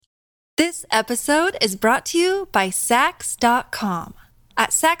This episode is brought to you by Saks.com. At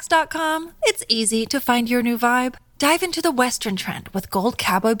Saks.com, it's easy to find your new vibe. Dive into the Western trend with gold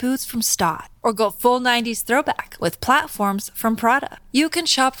cowboy boots from Staud, or go full 90s throwback with platforms from Prada. You can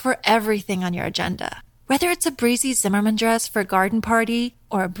shop for everything on your agenda, whether it's a breezy Zimmermann dress for a garden party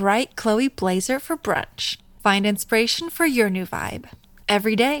or a bright Chloe blazer for brunch. Find inspiration for your new vibe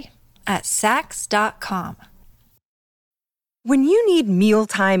every day at Saks.com. When you need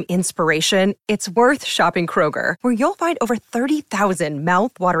mealtime inspiration, it's worth shopping Kroger, where you'll find over 30,000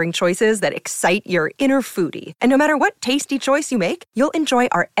 mouth-watering choices that excite your inner foodie. And no matter what tasty choice you make, you'll enjoy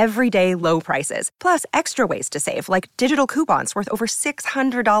our everyday low prices, plus extra ways to save, like digital coupons worth over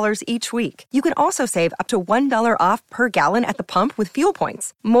 $600 each week. You can also save up to $1 off per gallon at the pump with fuel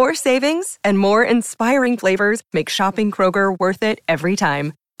points. More savings and more inspiring flavors make shopping Kroger worth it every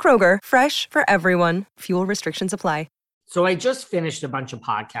time. Kroger, fresh for everyone. Fuel restrictions apply. So I just finished a bunch of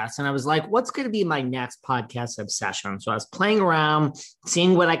podcasts and I was like, what's going to be my next podcast obsession? So I was playing around,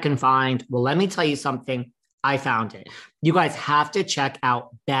 seeing what I can find. Well, let me tell you something. I found it. You guys have to check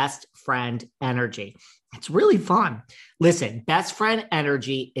out Best Friend Energy. It's really fun. Listen, Best Friend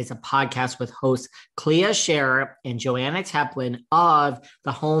Energy is a podcast with hosts Clea Scherer and Joanna Teplin of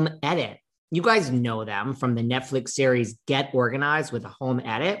The Home Edit. You guys know them from the Netflix series Get Organized with a Home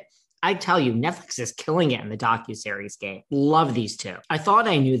Edit. I tell you, Netflix is killing it in the docuseries game. Love these two. I thought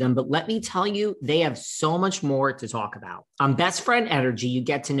I knew them, but let me tell you, they have so much more to talk about. On Best Friend Energy, you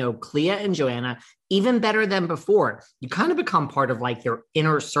get to know Clea and Joanna even better than before. You kind of become part of like their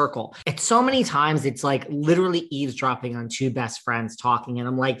inner circle. It's so many times it's like literally eavesdropping on two best friends talking. And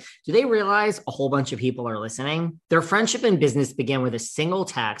I'm like, do they realize a whole bunch of people are listening? Their friendship and business began with a single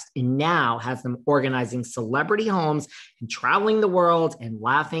text and now has them organizing celebrity homes and traveling the world and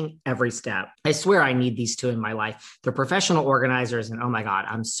laughing every step. I swear I need these two in my life. They're professional organizers and oh my God,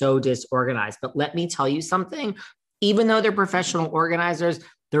 I'm so disorganized. But let me tell you something, even though they're professional organizers,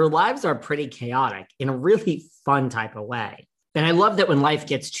 their lives are pretty chaotic in a really fun type of way. And I love that when life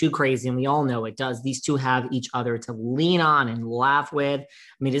gets too crazy, and we all know it does, these two have each other to lean on and laugh with. I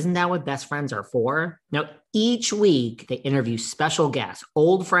mean, isn't that what best friends are for? Now, each week they interview special guests,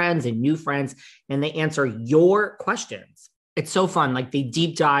 old friends and new friends, and they answer your questions. It's so fun. Like they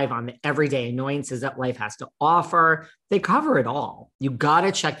deep dive on the everyday annoyances that life has to offer. They cover it all. You got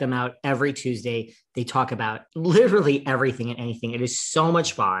to check them out every Tuesday. They talk about literally everything and anything. It is so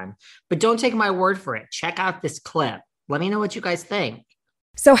much fun, but don't take my word for it. Check out this clip. Let me know what you guys think.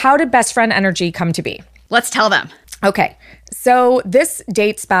 So how did Best Friend Energy come to be? Let's tell them. Okay. So this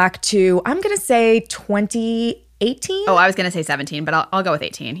dates back to, I'm going to say 2018. Oh, I was going to say 17, but I'll go with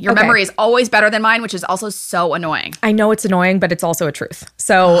 18. Your memory is always better than mine, which is also so annoying. I know it's annoying, but it's also a truth.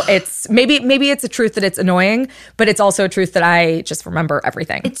 So it's maybe it's a truth that it's annoying, but it's also a truth that I just remember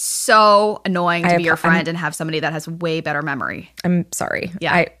everything. It's so annoying to be your friend and have somebody that has way better memory. I'm sorry.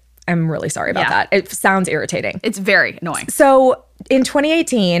 Yeah. I'm really sorry about that. It sounds irritating. It's very annoying. So in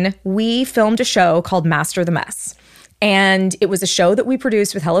 2018, we filmed a show called Master the Mess. And it was a show that we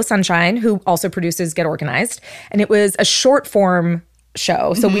produced with Hello Sunshine, who also produces Get Organized. And it was a short form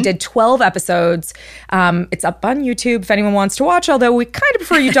show. So we did 12 episodes. It's up on YouTube if anyone wants to watch, although we kind of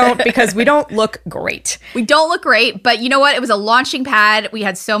prefer you don't because we don't look great. We don't look great, but you know what? It was a launching pad. We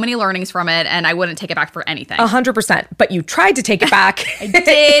had so many learnings from it, and I wouldn't take it back for anything. 100%. But you tried to take it back. I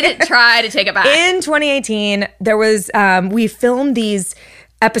did try to take it back. In 2018, there was, we filmed these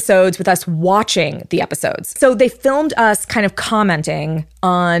episodes with us watching the episodes. So they filmed us kind of commenting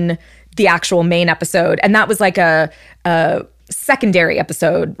on the actual main episode. And that was like a secondary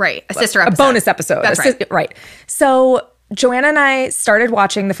episode. Right. A sister episode. A bonus episode. That's right. Right. So Joanna and I started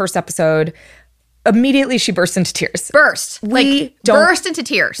watching the first episode. Immediately she burst into tears. Burst into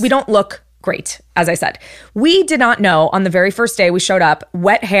tears. We don't look great, as I said. We did not know on the very first day we showed up,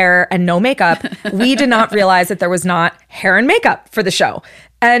 wet hair and no makeup. We did not realize that there was not hair and makeup for the show.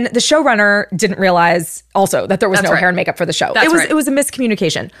 And the showrunner didn't realize also that there was no hair and makeup for the show. It was a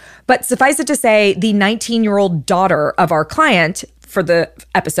miscommunication. But suffice it to say, the 19-year-old daughter of our client for the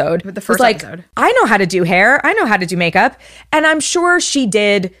episode was like, I know how to do hair. I know how to do makeup. And I'm sure she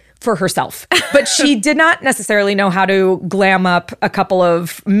did for herself. But she did not necessarily know how to glam up a couple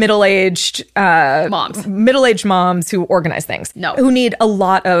of middle-aged moms who organize things. No. Who need a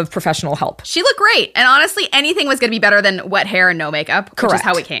lot of professional help. She looked great. And honestly, anything was going to be better than wet hair and no makeup, which is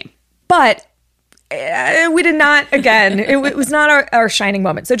how it came. But we did not, again, it was not our shining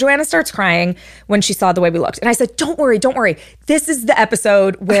moment. So Joanna starts crying when she saw the way we looked. And I said, don't worry. This is the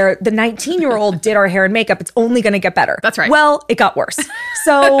episode where the 19-year-old did our hair and makeup. It's only going to get better. That's right. Well, it got worse.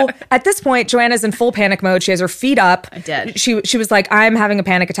 So at this point, Joanna's in full panic mode. She has her feet up. I did. She was like, I'm having a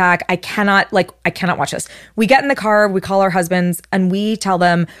panic attack. I cannot watch this. We get in the car, we call our husbands, and we tell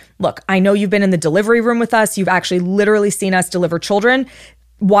them, look, I know you've been in the delivery room with us. You've actually literally seen us deliver children.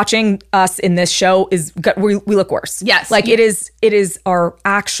 Watching us in this show we look worse. Yes. Like it is our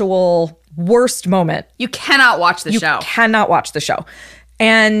actual worst moment. You cannot watch the show. You cannot watch the show.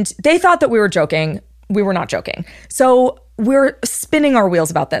 And they thought that we were joking. We were not joking. So we're spinning our wheels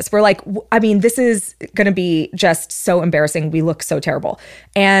about this. We're like, I mean, this is going to be just so embarrassing. We look so terrible.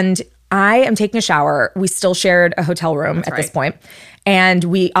 And I am taking a shower. We still shared a hotel room at this point. And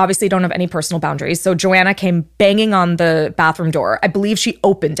we obviously don't have any personal boundaries. So Joanna came banging on the bathroom door. I believe she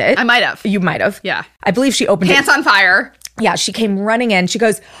opened it. I might have. You might have. Yeah. I believe she opened it. Pants on fire. Yeah, she came running in. She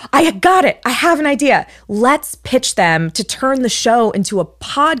goes, I got it. I have an idea. Let's pitch them to turn the show into a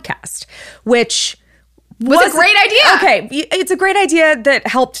podcast, which was a great idea. Okay, it's a great idea that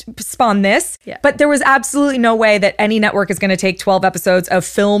helped spawn this, but there was absolutely no way that any network is going to take 12 episodes of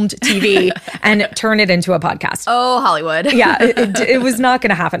filmed TV and turn it into a podcast. Oh, Hollywood. Yeah, it was not going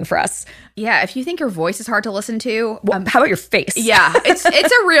to happen for us. Yeah, if you think your voice is hard to listen to. How about your face? Yeah, it's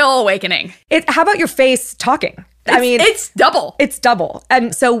a real awakening. How about your face talking? It's double. It's double.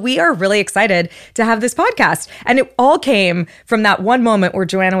 And so we are really excited to have this podcast. And it all came from that one moment where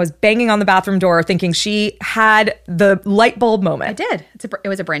Joanna was banging on the bathroom door thinking she had the light bulb moment. I did. It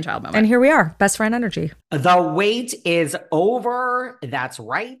was a brainchild moment. And here we are, best friend energy. The wait is over. That's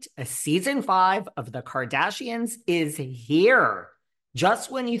right. Season 5 of The Kardashians is here. Just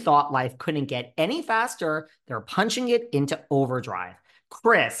when you thought life couldn't get any faster, they're punching it into overdrive.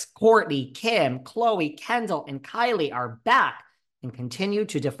 Kris, Kourtney, Kim, Khloe, Kendall, and Kylie are back and continue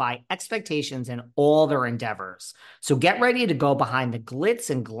to defy expectations in all their endeavors. So get ready to go behind the glitz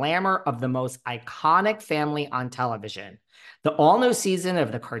and glamour of the most iconic family on television. The all-new season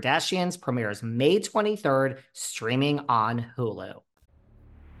of The Kardashians premieres May 23rd, streaming on Hulu.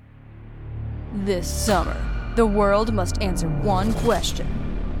 This summer, the world must answer one question.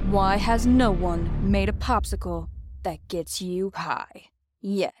 Why has no one made a popsicle that gets you high?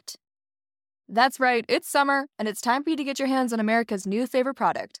 Yet. That's right, it's summer, and it's time for you to get your hands on America's new favorite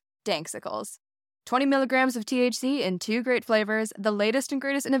product, Danksicles. 20 milligrams of THC in 2 great flavors, the latest and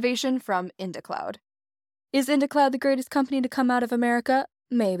greatest innovation from IndaCloud. Is IndaCloud the greatest company to come out of America?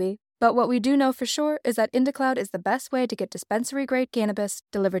 Maybe. But what we do know for sure is that IndaCloud is the best way to get dispensary-grade cannabis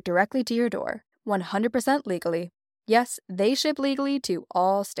delivered directly to your door, 100% legally. Yes, they ship legally to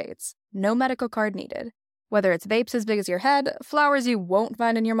all states. No medical card needed. Whether it's vapes as big as your head, flowers you won't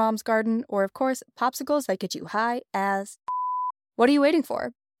find in your mom's garden, or of course, popsicles that get you high as What are you waiting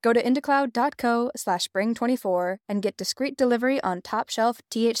for? Go to indacloud.co/spring24 and get discreet delivery on top-shelf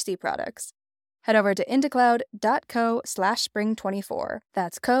THC products. Head over to indacloud.co/spring24.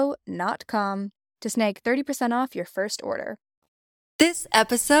 That's co, not com, to snag 30% off your first order. This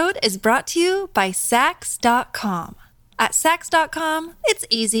episode is brought to you by Sax.com. At Sax.com, it's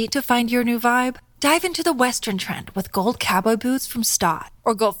easy to find your new vibe. Dive into the Western trend with gold cowboy boots from Stott,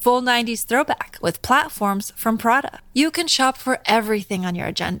 or go full 90s throwback with platforms from Prada. You can shop for everything on your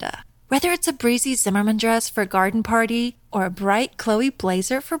agenda, whether it's a breezy Zimmermann dress for a garden party or a bright Chloe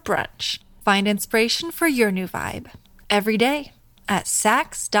blazer for brunch. Find inspiration for your new vibe every day at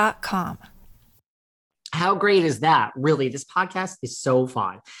Sax.com. How great is that? Really, this podcast is so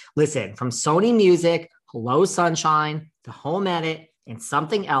fun. Listen, from Sony Music, Hello Sunshine, The Home Edit, and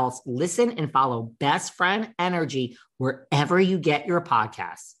something else, listen and follow Best Friend Energy wherever you get your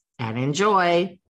podcasts. And enjoy.